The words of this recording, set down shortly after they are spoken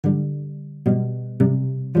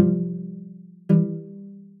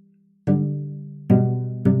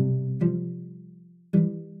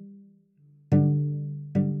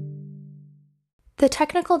The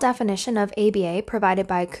technical definition of ABA provided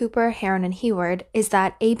by Cooper, Heron, and Heward is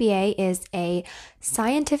that ABA is a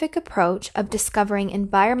scientific approach of discovering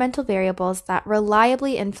environmental variables that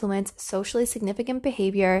reliably influence socially significant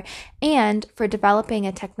behavior and for developing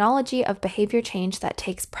a technology of behavior change that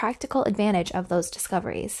takes practical advantage of those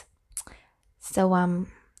discoveries. So,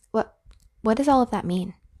 what does all of that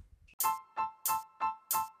mean?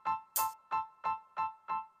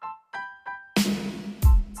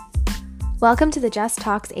 Welcome to the Jess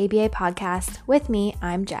Talks ABA podcast. With me,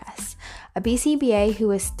 I'm Jess, a BCBA who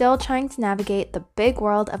is still trying to navigate the big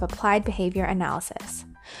world of applied behavior analysis.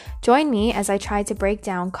 Join me as I try to break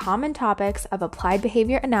down common topics of applied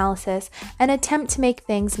behavior analysis and attempt to make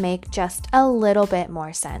things make just a little bit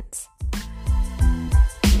more sense.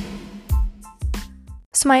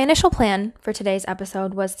 So my initial plan for today's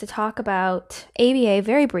episode was to talk about ABA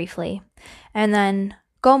very briefly, and then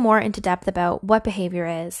go more into depth about what behavior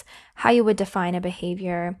is, how you would define a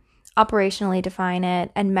behavior, operationally define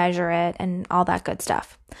it, and measure it, and all that good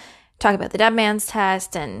stuff. Talk about the Dead Man's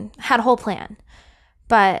Test and had a whole plan.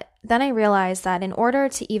 But then I realized that in order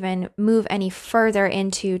to even move any further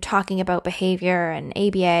into talking about behavior and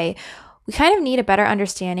ABA, we kind of need a better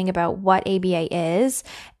understanding about what ABA is.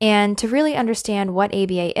 And to really understand what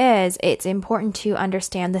ABA is, it's important to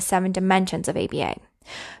understand the 7 dimensions of ABA.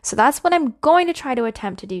 So that's what I'm going to try to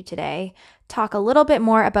attempt to do today, talk a little bit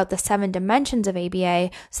more about the 7 dimensions of ABA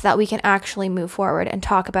so that we can actually move forward and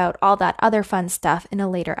talk about all that other fun stuff in a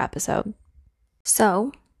later episode.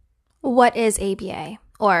 So, what is ABA,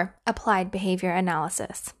 or Applied Behavior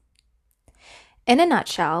Analysis? In a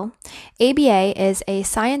nutshell, ABA is a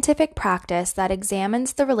scientific practice that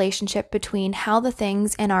examines the relationship between how the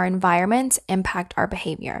things in our environment impact our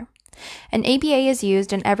behavior. And ABA is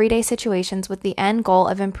used in everyday situations with the end goal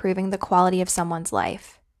of improving the quality of someone's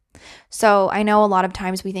life. So I know a lot of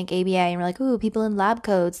times we think ABA and we're like, ooh, people in lab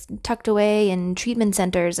coats tucked away in treatment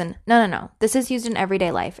centers. And no. This is used in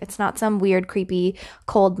everyday life. It's not some weird, creepy,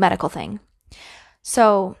 cold medical thing.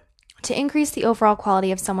 So to increase the overall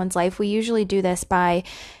quality of someone's life, we usually do this by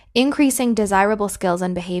increasing desirable skills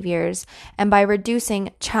and behaviors and by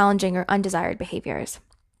reducing challenging or undesired behaviors.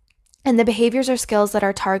 And the behaviors or skills that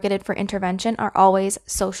are targeted for intervention are always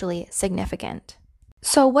socially significant.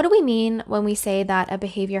 So what do we mean when we say that a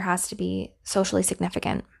behavior has to be socially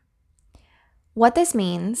significant? What this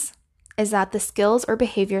means is that the skills or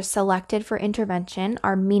behaviors selected for intervention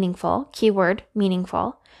are meaningful, keyword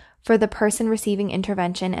meaningful, for the person receiving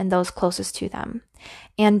intervention and those closest to them.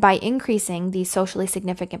 And by increasing these socially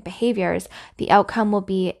significant behaviors, the outcome will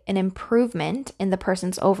be an improvement in the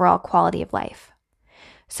person's overall quality of life.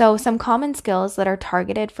 So some common skills that are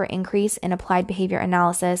targeted for increase in applied behavior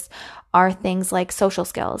analysis are things like social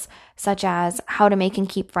skills, such as how to make and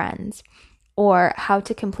keep friends, or how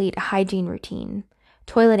to complete a hygiene routine,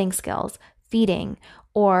 toileting skills, feeding,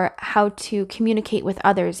 or how to communicate with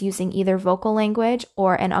others using either vocal language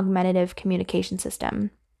or an augmentative communication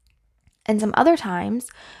system. And some other times,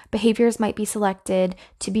 behaviors might be selected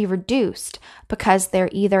to be reduced because they're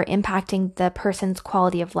either impacting the person's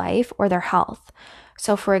quality of life or their health.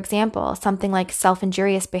 So for example, something like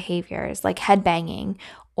self-injurious behaviors like headbanging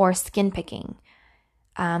or skin picking.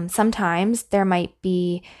 Sometimes there might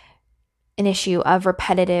be an issue of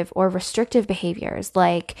repetitive or restrictive behaviors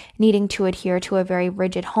like needing to adhere to a very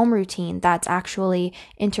rigid home routine that's actually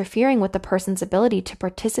interfering with the person's ability to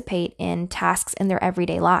participate in tasks in their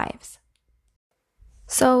everyday lives.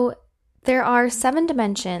 So there are 7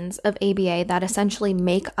 dimensions of ABA that essentially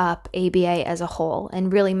make up ABA as a whole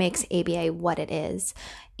and really makes ABA what it is.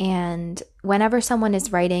 And whenever someone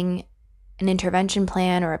is writing an intervention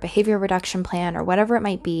plan or a behavior reduction plan or whatever it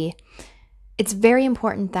might be, it's very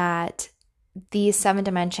important that these 7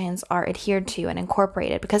 dimensions are adhered to and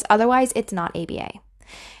incorporated because otherwise it's not ABA.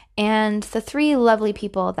 And the 3 lovely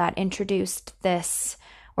people that introduced this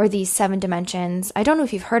or these 7 dimensions, I don't know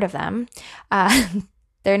if you've heard of them,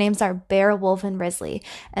 their names are Bear, Wolf, and Risley,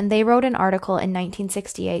 and they wrote an article in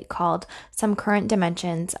 1968 called Some Current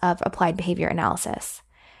Dimensions of Applied Behavior Analysis.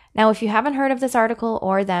 Now, if you haven't heard of this article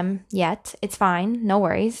or them yet, it's fine, no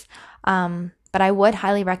worries, but I would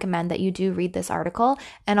highly recommend that you do read this article,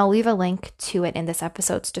 and I'll leave a link to it in this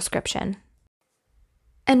episode's description.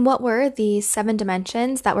 And what were the 7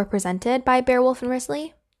 dimensions that were presented by Bear, Wolf, and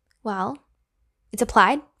Risley? Well, it's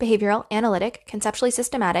applied, behavioral, analytic, conceptually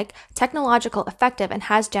systematic, technological, effective, and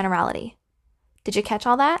has generality. Did you catch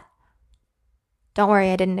all that? Don't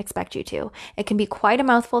worry, I didn't expect you to. It can be quite a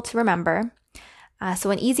mouthful to remember.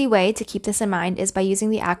 So an easy way to keep this in mind is by using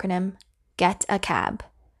the acronym GET A CAB.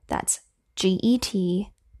 That's GETACAB.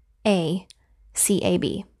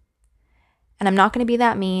 And I'm not going to be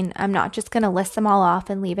that mean. I'm not just going to list them all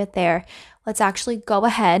off and leave it there. Let's actually go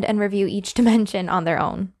ahead and review each dimension on their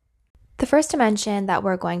own. The first dimension that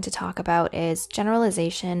we're going to talk about is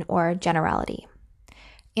generalization or generality.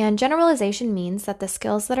 And generalization means that the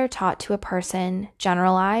skills that are taught to a person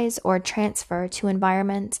generalize or transfer to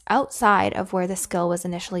environments outside of where the skill was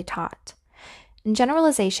initially taught. And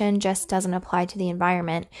generalization just doesn't apply to the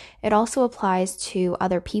environment, it also applies to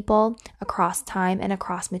other people, across time, and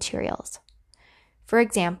across materials. For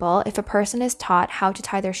example, if a person is taught how to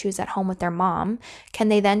tie their shoes at home with their mom, can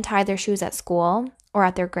they then tie their shoes at school or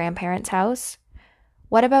at their grandparents' house?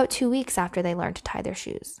 What about 2 weeks after they learn to tie their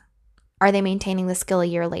shoes? Are they maintaining the skill a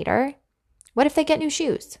year later? What if they get new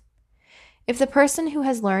shoes? If the person who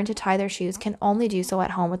has learned to tie their shoes can only do so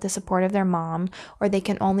at home with the support of their mom, or they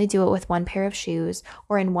can only do it with one pair of shoes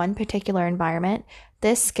or in one particular environment,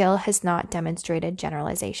 this skill has not demonstrated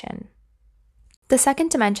generalization. The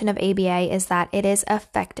second dimension of ABA is that it is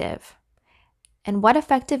effective. And what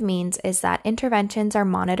effective means is that interventions are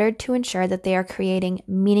monitored to ensure that they are creating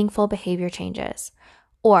meaningful behavior changes.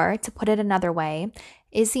 Or, to put it another way,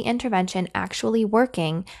 is the intervention actually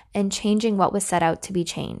working and changing what was set out to be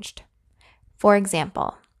changed? For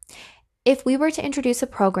example, if we were to introduce a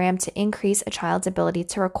program to increase a child's ability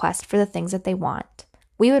to request for the things that they want,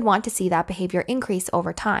 we would want to see that behavior increase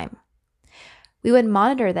over time. We would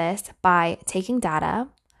monitor this by taking data,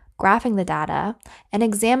 graphing the data, and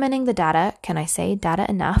examining the data, can I say data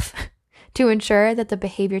enough, to ensure that the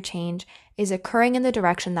behavior change is occurring in the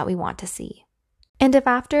direction that we want to see. And if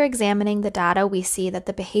after examining the data we see that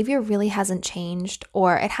the behavior really hasn't changed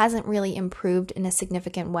or it hasn't really improved in a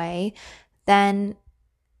significant way, then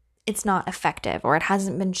it's not effective or it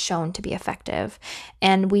hasn't been shown to be effective.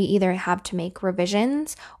 And we either have to make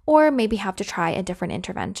revisions or maybe have to try a different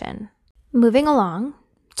intervention. Moving along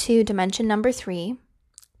to dimension number 3,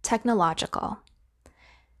 technological.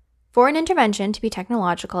 For an intervention to be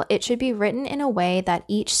technological, it should be written in a way that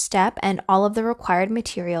each step and all of the required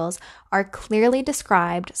materials are clearly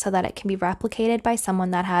described so that it can be replicated by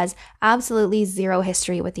someone that has absolutely zero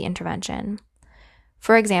history with the intervention.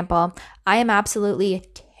 For example, I am absolutely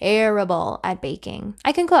terrible at baking.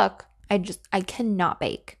 I can cook, I cannot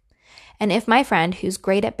bake. And if my friend who's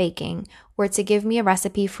great at baking were to give me a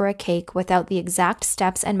recipe for a cake without the exact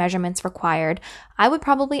steps and measurements required, I would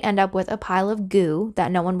probably end up with a pile of goo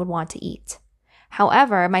that no one would want to eat.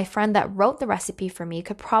 However, my friend that wrote the recipe for me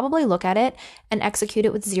could probably look at it and execute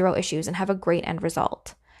it with zero issues and have a great end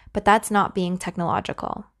result. But that's not being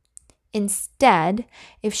technological. Instead,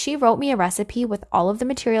 if she wrote me a recipe with all of the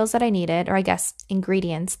materials that I needed, or I guess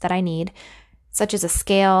ingredients that I need, such as a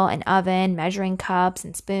scale, an oven, measuring cups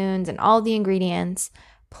and spoons, and all the ingredients,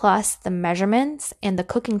 plus the measurements and the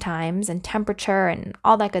cooking times and temperature and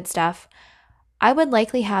all that good stuff, I would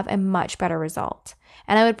likely have a much better result.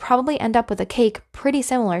 And I would probably end up with a cake pretty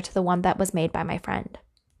similar to the one that was made by my friend.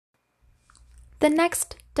 The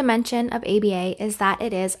next dimension of ABA is that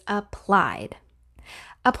it is applied.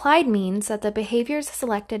 Applied means that the behaviors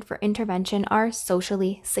selected for intervention are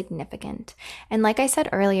socially significant. And like I said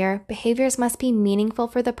earlier, behaviors must be meaningful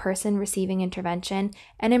for the person receiving intervention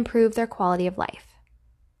and improve their quality of life.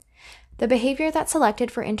 The behavior that's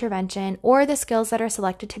selected for intervention or the skills that are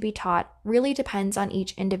selected to be taught really depends on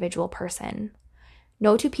each individual person.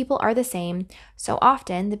 No two people are the same, so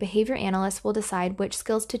often the behavior analyst will decide which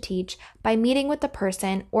skills to teach by meeting with the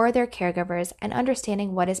person or their caregivers and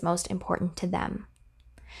understanding what is most important to them.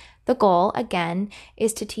 The goal, again,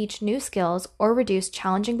 is to teach new skills or reduce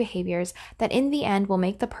challenging behaviors that in the end will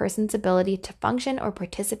make the person's ability to function or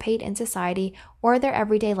participate in society or their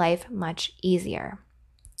everyday life much easier.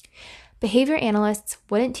 Behavior analysts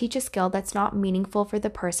wouldn't teach a skill that's not meaningful for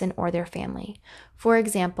the person or their family. For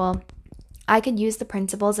example, I could use the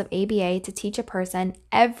principles of ABA to teach a person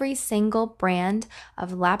every single brand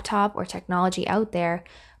of laptop or technology out there,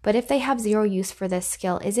 but if they have zero use for this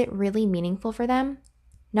skill, is it really meaningful for them?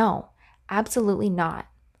 No, absolutely not.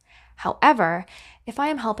 However, if I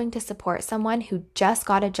am helping to support someone who just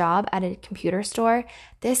got a job at a computer store,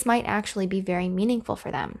 this might actually be very meaningful for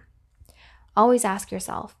them. Always ask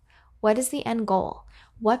yourself, what is the end goal?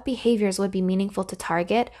 What behaviors would be meaningful to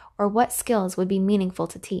target, or what skills would be meaningful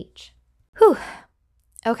to teach? Whew.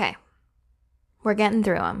 Okay, we're getting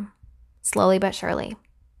through them, slowly but surely.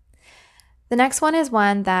 The next one is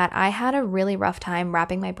one that I had a really rough time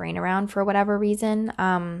wrapping my brain around for whatever reason.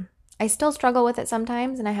 I still struggle with it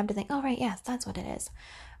sometimes, and I have to think, oh, right, yes, that's what it is.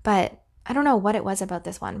 But I don't know what it was about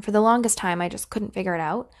this one. For the longest time, I just couldn't figure it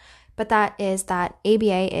out. But that is that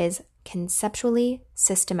ABA is conceptually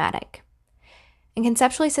systematic. And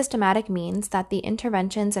conceptually systematic means that the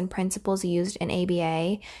interventions and principles used in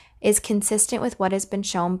ABA is consistent with what has been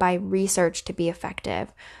shown by research to be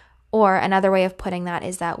effective. Or another way of putting that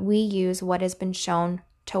is that we use what has been shown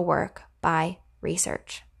to work by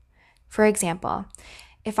research. For example,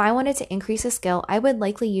 if I wanted to increase a skill, I would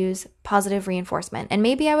likely use positive reinforcement, and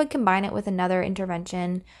maybe I would combine it with another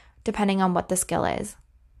intervention depending on what the skill is.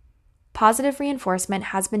 Positive reinforcement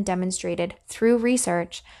has been demonstrated through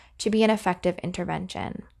research to be an effective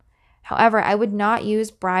intervention. However, I would not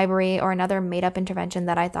use bribery or another made-up intervention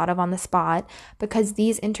that I thought of on the spot because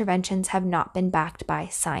these interventions have not been backed by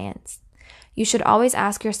science. You should always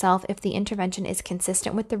ask yourself if the intervention is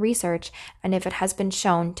consistent with the research and if it has been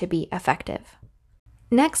shown to be effective.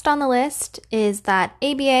 Next on the list is that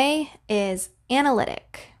ABA is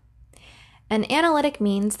analytic. An analytic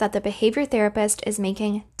means that the behavior therapist is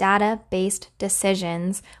making data-based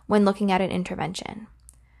decisions when looking at an intervention.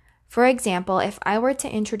 For example, if I were to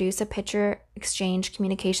introduce a picture exchange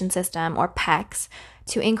communication system, or PECS,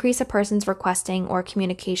 to increase a person's requesting or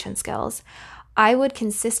communication skills, I would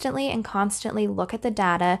consistently and constantly look at the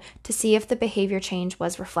data to see if the behavior change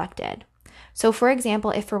was reflected. So for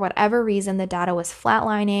example, if for whatever reason the data was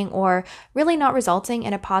flatlining or really not resulting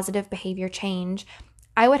in a positive behavior change,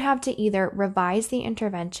 I would have to either revise the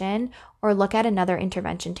intervention or look at another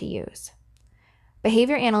intervention to use.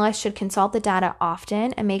 Behavior analysts should consult the data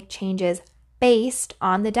often and make changes based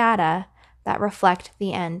on the data that reflect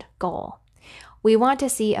the end goal. We want to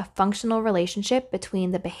see a functional relationship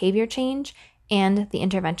between the behavior change and the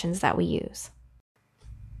interventions that we use.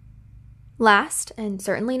 Last, and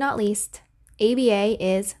certainly not least, ABA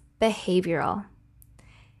is behavioral.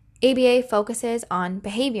 ABA focuses on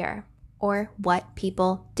behavior, or what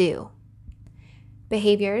people do.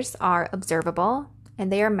 Behaviors are observable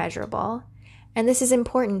and they are measurable, and this is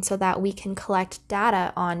important so that we can collect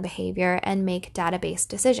data on behavior and make data-based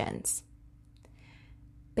decisions.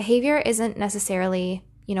 Behavior isn't necessarily,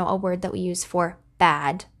 a word that we use for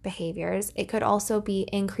bad behaviors. It could also be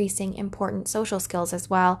increasing important social skills as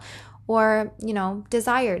well, or,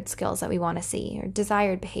 desired skills that we want to see, or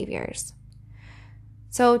desired behaviors.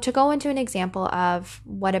 So to go into an example of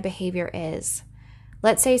what a behavior is,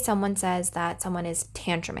 let's say someone says that someone is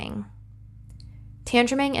tantruming.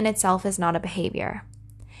 Tantruming in itself is not a behavior.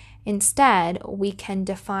 Instead, we can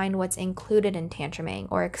define what's included in tantruming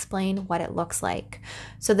or explain what it looks like.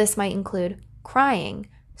 So this might include crying,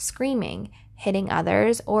 screaming, hitting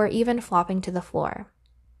others, or even flopping to the floor.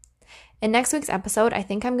 In next week's episode, I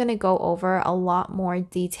think I'm going to go over a lot more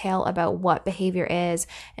detail about what behavior is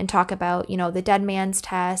and talk about, the dead man's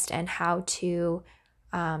test and how to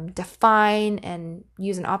define and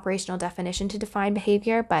use an operational definition to define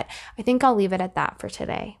behavior, but I think I'll leave it at that for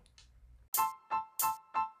today.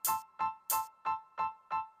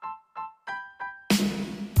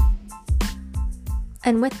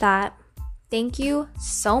 And with that, thank you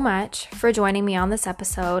so much for joining me on this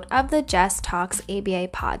episode of the Jess Talks ABA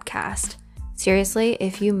podcast. Seriously,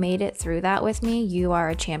 if you made it through that with me, you are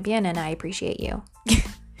a champion and I appreciate you.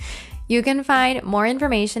 You can find more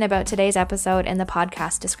information about today's episode in the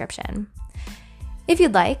podcast description. If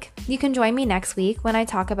you'd like, you can join me next week when I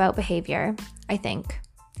talk about behavior, I think,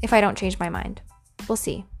 if I don't change my mind. We'll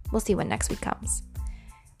see. We'll see when next week comes.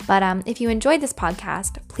 But if you enjoyed this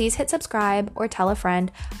podcast, please hit subscribe or tell a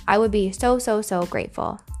friend. I would be so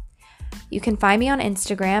grateful. You can find me on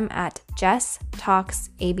Instagram at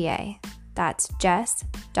JessTalksABA. That's jess.talks.aba.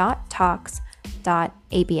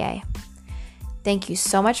 Thank you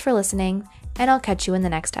so much for listening, and I'll catch you in the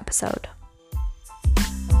next episode.